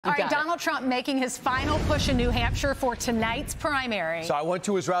All right, Donald Trump making his final push in New Hampshire for tonight's primary. So I went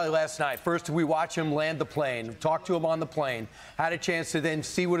to his rally last night. First, we watched him land the plane, talked to him on the plane, had a chance to then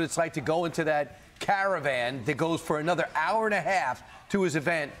see what it's like to go into that caravan that goes for another hour and a half to his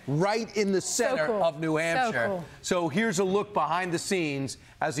event right in the center of New Hampshire. So here's a look behind the scenes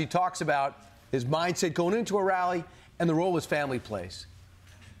as he talks about his mindset going into a rally and the role his family plays.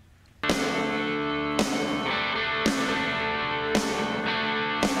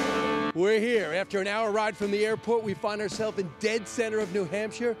 We're here. After an hour ride from the airport, we find ourselves in dead center of New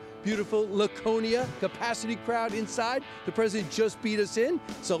Hampshire. Beautiful Laconia, capacity crowd inside. The president just beat us in,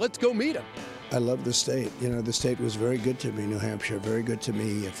 so let's go meet him. I love the state. You know, the state was very good to me, New Hampshire, very good to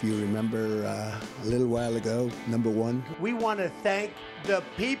me. If you remember a little while ago, #1. We want to thank the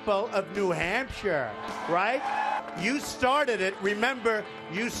people of New Hampshire, right? You started it. Remember,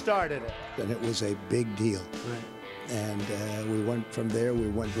 you started it. And it was a big deal. Right. And we went from there, we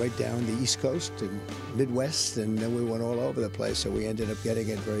went right down the East Coast and Midwest, and then we went all over the place. So we ended up getting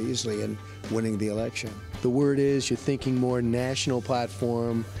it very easily and winning the election. The word is you're thinking more national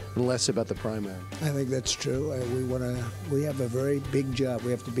platform and less about the primary. I think that's true. We have a very big job.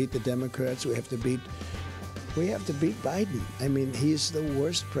 We have to beat the Democrats. We have to beat Biden. I mean, he's the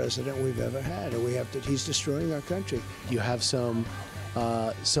worst president we've ever had, and he's destroying our country. You have some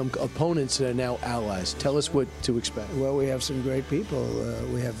opponents that are now allies. Tell us what to expect. Well, we have some great people.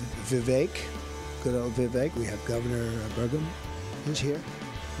 We have Vivek, good old Vivek. We have Governor Burgum, who's here,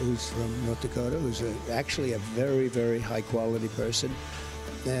 who's from North Dakota, who's actually a very, very high-quality person.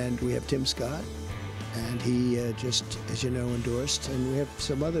 And we have Tim Scott, and he just, as you know, endorsed. And we have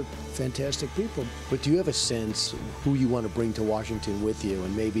some other fantastic people. But do you have a sense who you want to bring to Washington with you,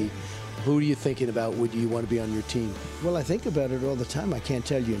 and maybe who are you thinking about? Would you want to be on your team? Well, I think about it all the time. I can't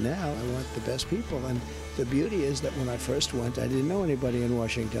tell you now. I want the best people. And the beauty is that when I first went, I didn't know anybody in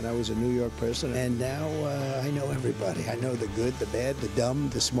Washington. I was a New York person. And now I know everybody. I know the good, the bad, the dumb,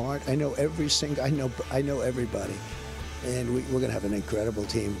 the smart. I know I know everybody. And we're going to have an incredible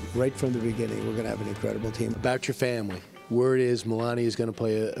team. Right from the beginning, we're going to have an incredible team. About your family. Word is Melania is going to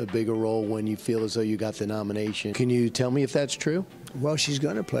play a bigger role when you feel as though you got the nomination. Can you tell me if that's true? Well, she's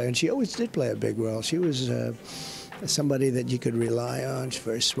going to play, and she always did play a big role. She was somebody that you could rely on. She's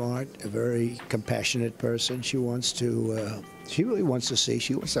very smart, a very compassionate person. She really wants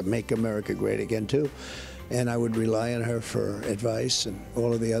to make America great again, too. And I would rely on her for advice and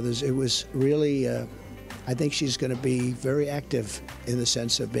all of the others. It was really, I think she's going to be very active in the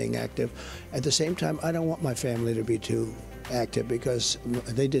sense of being active. At the same time, I don't want my family to be too active because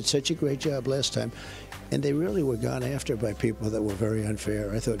they did such a great job last time. And they really were gone after by people that were very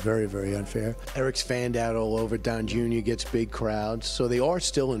unfair. I thought very, very unfair. Eric's fanned out all over. Don Jr. gets big crowds, so they are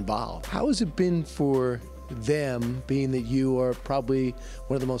still involved. How has it been for them, being that you are probably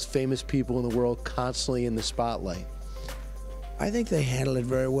one of the most famous people in the world, constantly in the spotlight? I think they handle it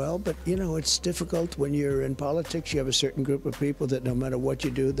very well, but, you know, it's difficult when you're in politics. You have a certain group of people that no matter what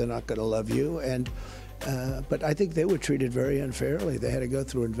you do, they're not going to love you. But I think they were treated very unfairly. They had to go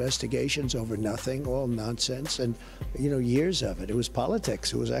through investigations over nothing, all nonsense, and, you know, years of it. It was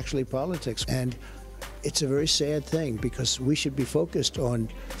politics. It was actually politics. And it's a very sad thing because we should be focused on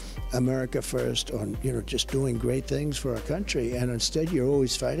America first, on, you know, just doing great things for our country, and instead you're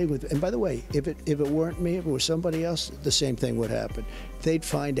always fighting with. And by the way, if it weren't me, if it was somebody else, the same thing would happen. They'd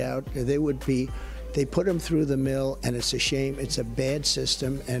find out. They put them through the mill, and it's a shame. It's a bad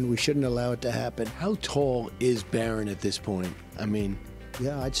system, and we shouldn't allow it to happen. How tall is Barron at this point? I mean,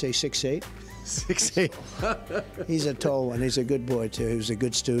 yeah, I'd say 6'8". 6'8". He's a tall one. He's a good boy too. He was a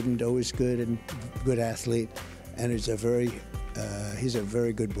good student, always good and good athlete, and he's a very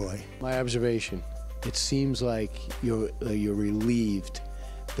good boy. My observation: it seems like you're relieved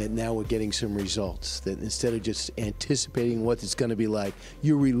that now we're getting some results. That instead of just anticipating what it's going to be like,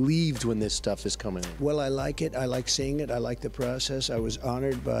 you're relieved when this stuff is coming in. Well, I like it. I like seeing it. I like the process. I was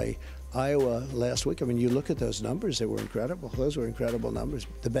honored by Iowa last week. I mean, you look at those numbers, they were incredible. Those were incredible numbers,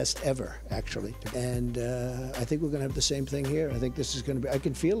 the best ever, actually. And I think we're going to have the same thing here. I think this is going to be, I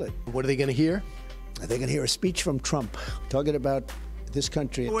can feel it. What are they going to hear? They're going to hear a speech from Trump talking about this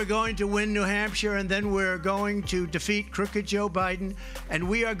country. We're going to win New Hampshire, and then we're going to defeat crooked Joe Biden, and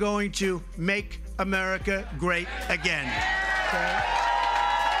we are going to make America great again. Okay?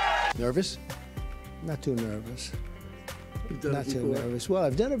 Nervous? Not too nervous. Not too nervous. Well,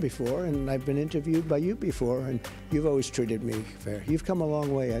 I've done it before, and I've been interviewed by you before, and you've always treated me fair. You've come a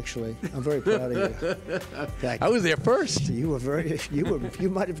long way, actually. I'm very proud of you. I was there first. You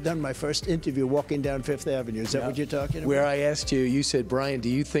might have done my first interview walking down Fifth Avenue. Is that what you're talking about? Where I asked you, you said, Brian, do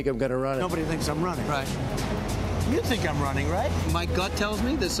you think I'm going to run it? Nobody thinks I'm running. Right. You think I'm running, right? My gut tells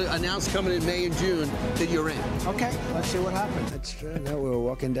me this announced coming in May and June that you're in. Okay, let's see what happens. That's true. No, we were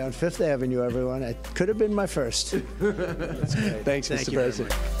walking down Fifth Avenue, everyone. It could have been my first. That's great. Thanks, Mr.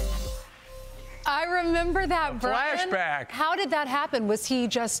 President. I remember that, Brian. Flashback. How did that happen? Was he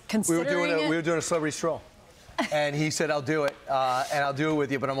just considering it? We were doing a celebrity stroll. And he said, I'll do it, and I'll do it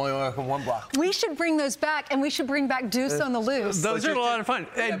with you, but I'm only walking one block. We should bring those back, and we should bring back Deuce on the Loose. Those are a lot of fun.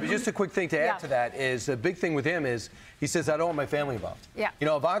 Yeah, but just a quick thing to add to that is the big thing with him is he says, I don't want my family involved. Yeah. You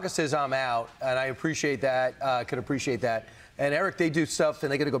know, Ivanka says I'm out, and I appreciate that, could appreciate that. And Eric, they do stuff,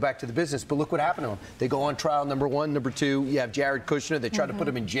 and they got to go back to the business. But look what happened to them. They go on trial, number one. Number two, you have Jared Kushner. They tried to put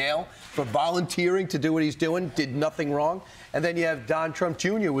him in jail for volunteering to do what he's doing, did nothing wrong. And then you have Don Trump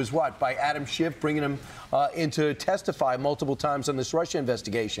Jr. was what? By Adam Schiff, bringing him in to testify multiple times on this Russia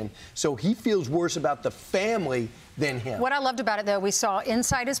investigation. So he feels worse about the family than him. What I loved about it, though, we saw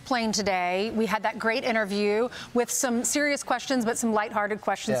inside his plane today. We had that great interview with some serious questions, but some lighthearted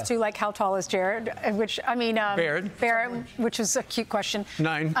questions, too, like how tall is Jared? Which, I mean, Barrett, which is a cute question.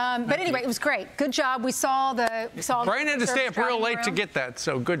 9. But anyway, it was great. Good job. We saw the... Brian had to stay up real late to get that,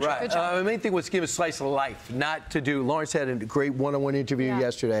 so good job. Right. Good job. The main thing was to give a slice of life, not to do... Lawrence had a great one-on-one interview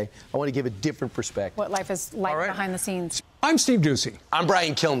yesterday. I want to give a different perspective. What life is like behind the scenes. I'm Steve Ducey. I'm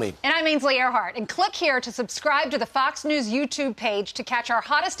Brian Kilmeade. And I'm Ainsley Earhart. And click here to subscribe to the Fox News YouTube page to catch our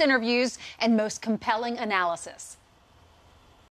hottest interviews and most compelling analysis.